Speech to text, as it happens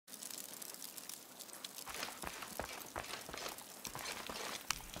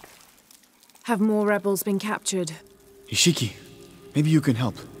Have more rebels been captured? Ishiki, maybe you can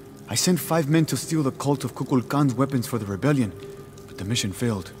help. I sent 5 men to steal the cult of Kukulkan's weapons for the rebellion, but the mission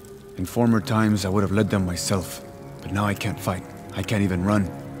failed. In former times, I would have led them myself, but now I can't fight. I can't even run,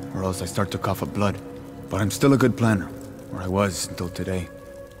 or else I start to cough up blood. But I'm still a good planner, or I was until today.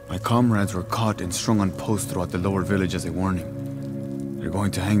 My comrades were caught and strung on posts throughout the lower village as a warning. They're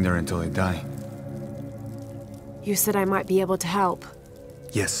going to hang there until they die. You said I might be able to help.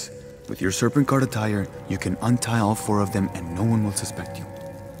 Yes. With your serpent guard attire, you can untie all 4 of them and no one will suspect you.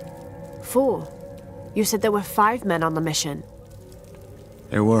 4? You said there were 5 men on the mission.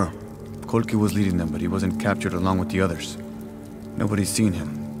 There were. Kolki was leading them, but he wasn't captured along with the others. Nobody's seen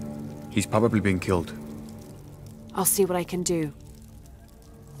him. He's probably been killed. I'll see what I can do.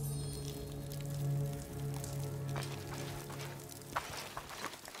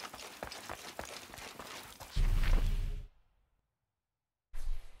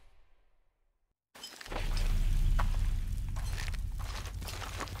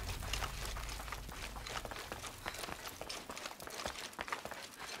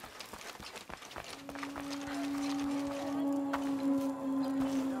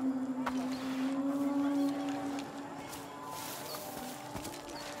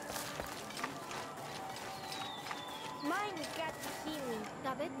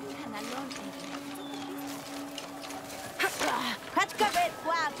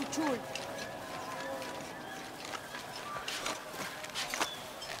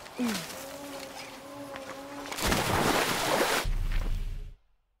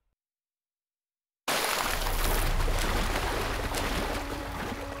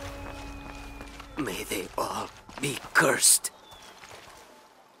 May they all be cursed.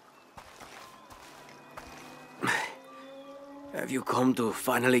 Have you come to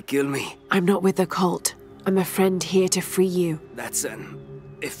finally kill me? I'm not with the cult. I'm a friend here to free you. That's an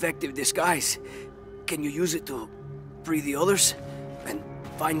effective disguise. Can you use it to free the others? And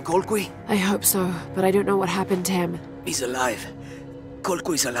find Kolqui? I hope so, but I don't know what happened to him. He's alive.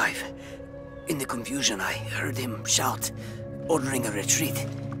 Kolqui's alive. In the confusion, I heard him shout, ordering a retreat.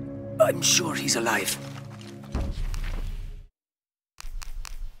 I'm sure he's alive.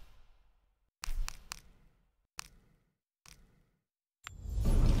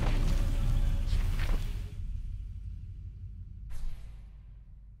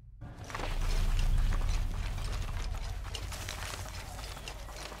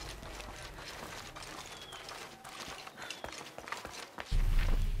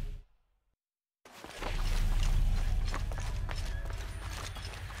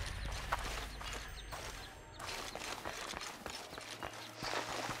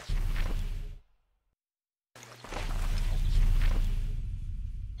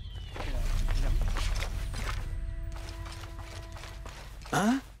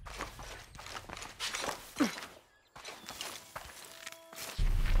 Huh?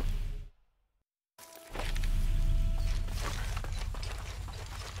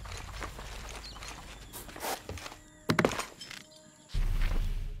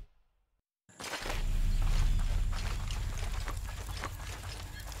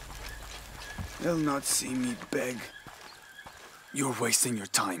 They'll not see me beg. You're wasting your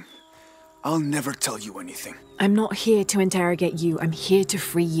time. I'll never tell you anything. I'm not here to interrogate you. I'm here to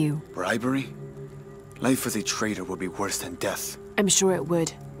free you. Bribery? Life as a traitor would be worse than death. I'm sure it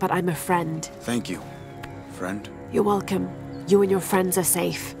would, but I'm a friend. Thank you, friend. You're welcome. You and your friends are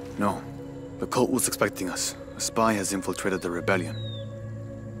safe. No. The cult was expecting us. A spy has infiltrated the rebellion.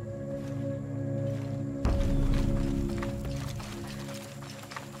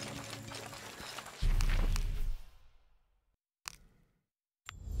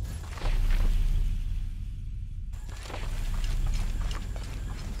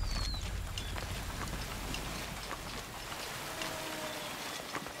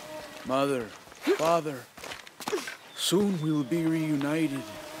 Mother, Father, soon we will be reunited.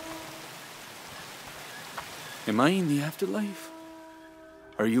 Am I in the afterlife?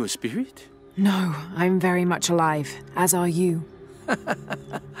 Are you a spirit? No, I'm very much alive, as are you.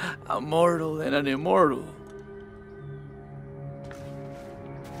 A mortal and an immortal.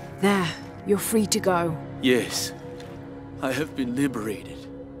 There, you're free to go. Yes, I have been liberated.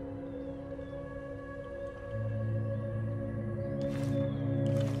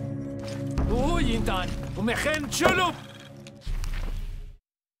 Yintan, umechem chulup!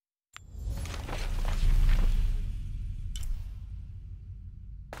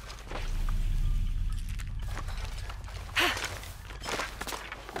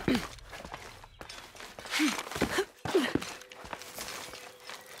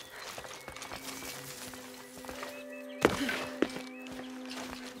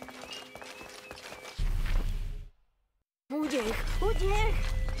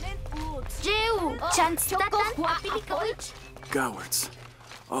 Cowards.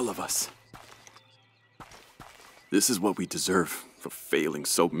 All of us. This is what we deserve for failing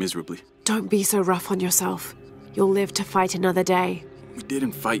so miserably. Don't be so rough on yourself. You'll live to fight another day. We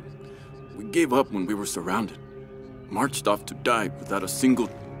didn't fight. We gave up when we were surrounded. Marched off to die without a single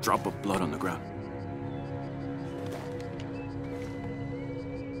drop of blood on the ground.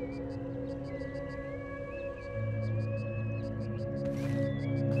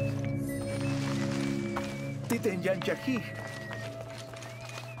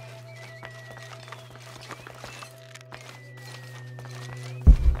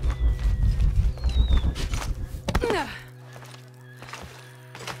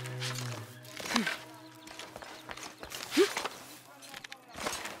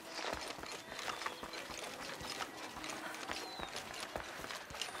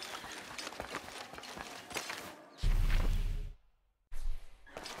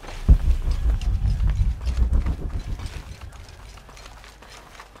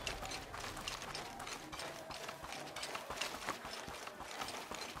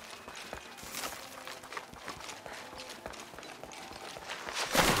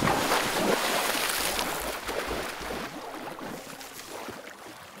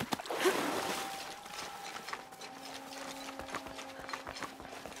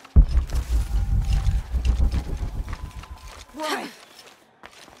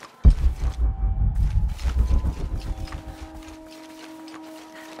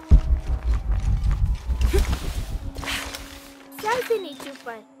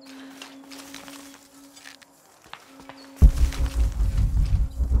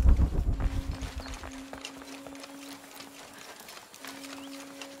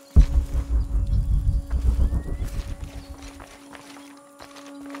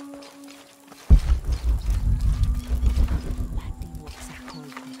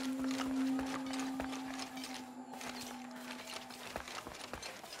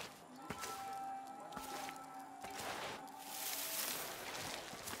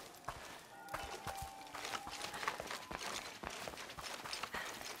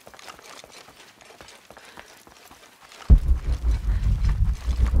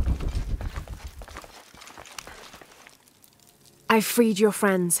 I've freed your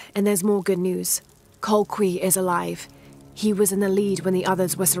friends, and there's more good news. Colqui is alive. He was in the lead when the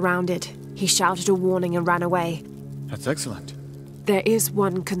others were surrounded. He shouted a warning and ran away. That's excellent. There is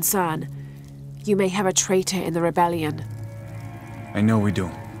one concern. You may have a traitor in the rebellion. I know we do.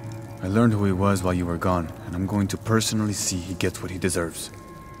 I learned who he was while you were gone, and I'm going to personally see he gets what he deserves.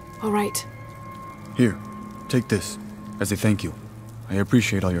 All right. Here, take this, as a thank you. I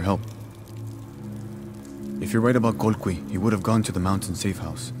appreciate all your help. If you're right about Colqui, he would have gone to the mountain safe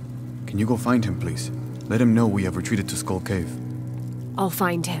house. Can you go find him, please? Let him know we have retreated to Skull Cave. I'll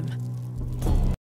find him.